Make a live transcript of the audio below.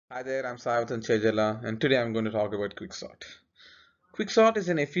Hi there, I'm Savathan Chejala, and today I'm going to talk about quicksort. Quicksort is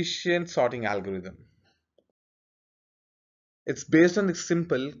an efficient sorting algorithm. It's based on the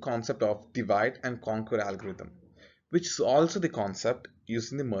simple concept of divide and conquer algorithm, which is also the concept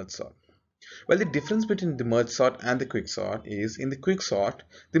used in the merge sort. Well, the difference between the merge sort and the quicksort is in the quicksort,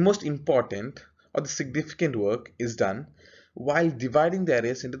 the most important or the significant work is done while dividing the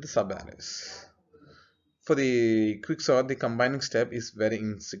arrays into the subarrays. For the quicksort, the combining step is very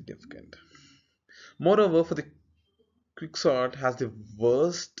insignificant. Moreover, for the quicksort has the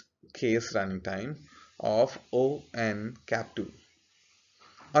worst case running time of O n cap 2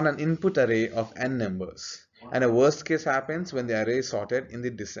 on an input array of n numbers, and a worst case happens when the array is sorted in the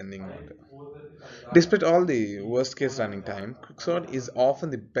descending order. Despite all the worst case running time, quicksort is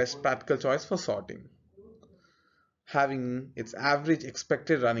often the best practical choice for sorting, having its average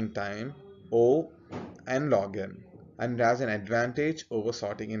expected running time O n log n, and it has an advantage over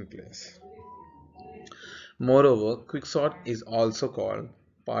sorting in place. Moreover, quicksort is also called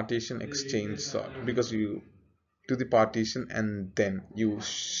partition exchange sort because you do the partition and then you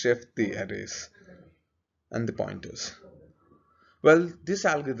shift the arrays and the pointers. Well, this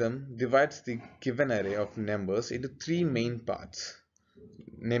algorithm divides the given array of numbers into three main parts,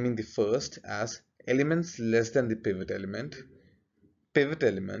 naming the first as elements less than the pivot element,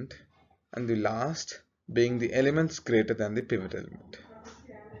 and the last being the elements greater than the pivot element.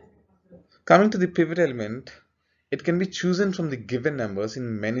 Coming to the pivot element, it can be chosen from the given numbers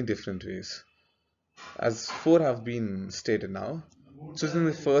in many different ways. As four have been stated now, choosing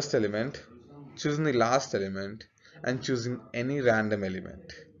the first element, choosing the last element, and choosing any random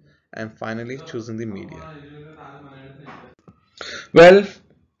element, and finally choosing the median. Well,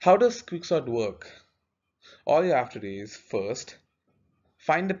 how does quicksort work? All you have to do is first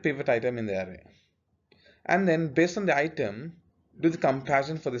find the pivot item in the array, and then based on the item, do the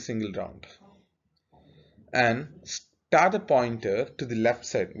comparison for the single round, and start a pointer to the left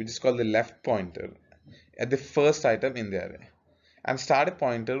side, which is called the left pointer, at the first item in the array, and start a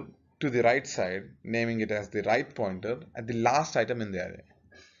pointer to the right side, naming it as the right pointer at the last item in the array.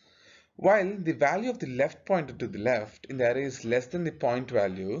 While the value of the left pointer to the left in the array is less than the point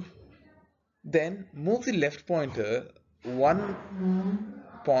value, then move the left pointer one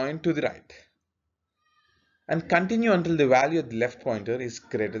point to the right and continue until the value of the left pointer is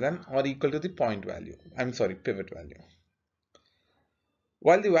greater than or equal to the pivot value.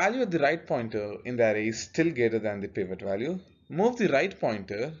 While the value of the right pointer in the array is still greater than the pivot value, move the right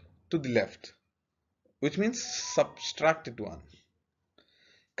pointer to the left, which means subtract it 1.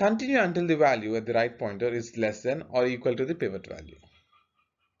 Continue until the value at the right pointer is less than or equal to the pivot value.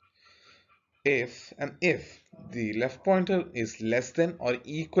 If the left pointer is less than or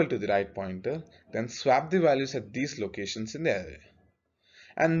equal to the right pointer, then swap the values at these locations in the array.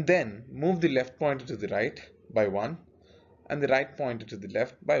 And then move the left pointer to the right by 1 and the right pointer to the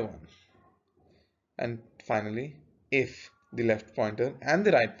left by 1. And finally, if the left pointer and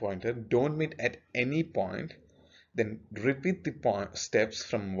the right pointer don't meet at any point, then repeat the steps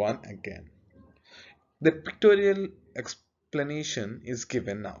from 1 again. The pictorial explanation is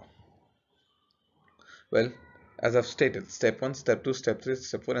given now. Well, as I've stated, step 1, step 2, step 3,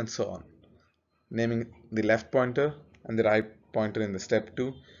 step 4, and so on. Naming the left pointer and the right pointer in the step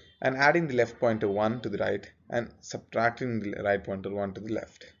 2, and adding the left pointer 1 to the right and subtracting the right pointer 1 to the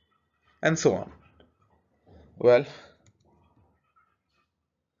left, and so on. Well,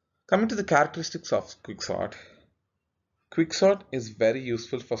 coming to the characteristics of quicksort, quicksort is very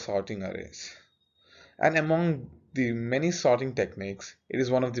useful for sorting arrays. And among the many sorting techniques, it is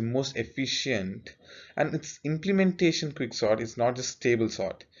one of the most efficient, and its implementation quicksort is not just table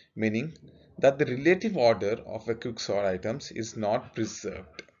sort, meaning that the relative order of a quicksort items is not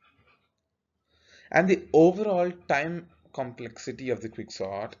preserved. And the overall time complexity of the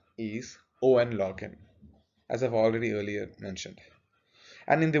quicksort is O n log n, as I've already earlier mentioned.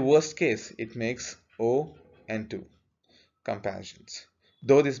 And in the worst case, it makes O n 2 comparisons,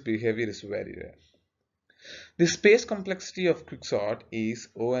 though this behavior is very rare. The space complexity of quicksort is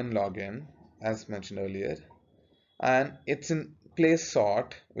O n log n, as mentioned earlier, and it's in place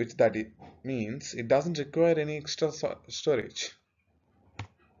sort, which that it means it doesn't require any extra storage.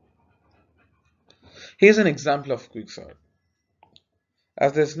 Here's an example of quicksort.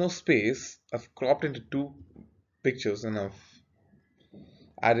 As there's no space, I've cropped into two pictures and I've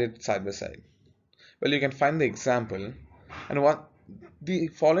added side by side. Well, you can find the example, and the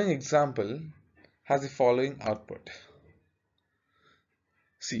following example has the following output.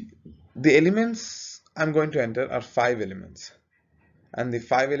 See, the elements I'm going to enter are 5 elements, and the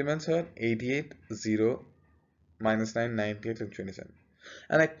 5 elements are 88, 0, -9, 98, and 27.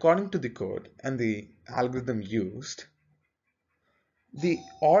 And according to the code and the algorithm used, the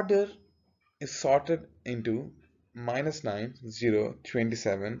order is sorted into minus 9, 0,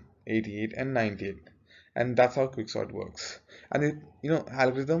 27, 88, and 98. And that's how quicksort works. And the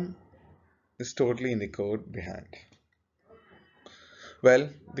algorithm is totally in the code behind. Well,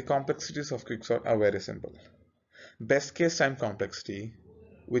 the complexities of quicksort are very simple. Best case time complexity,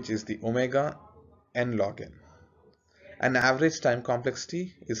 which is the omega n log n. And average time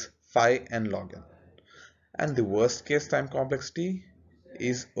complexity is phi n log n. And the worst case time complexity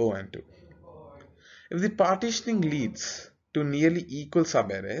is O(n)2). If the partitioning leads to nearly equal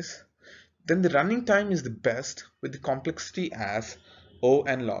subarrays, then the running time is the best with the complexity as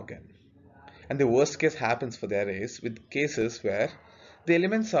O(n) log n. And the worst case happens for the arrays with cases where the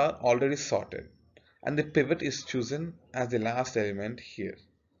elements are already sorted and the pivot is chosen as the last element here.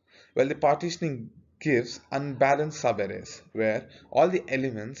 Well, the partitioning gives unbalanced subarrays where all the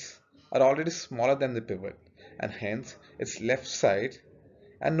elements are already smaller than the pivot and hence its left side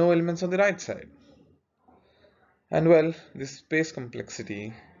and no elements on the right side. And well, this space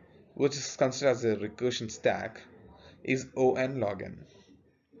complexity, which is considered as a recursion stack, is O(n) log n.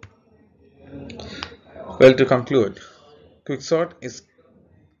 Well, to conclude, quicksort is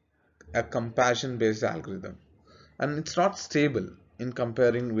a comparison based algorithm and it's not stable in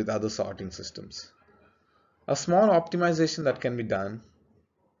comparing with other sorting systems. A small optimization that can be done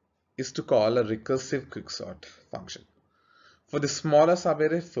is to call a recursive quicksort function for the smaller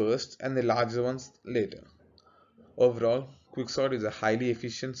subarray first and the larger ones later. Overall, quicksort is a highly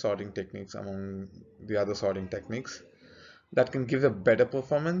efficient sorting technique among the other sorting techniques that can give a better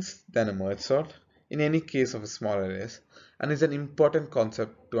performance than a merge sort in any case of a small arrays and is an important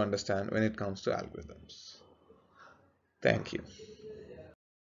concept to understand when it comes to algorithms. Thank you.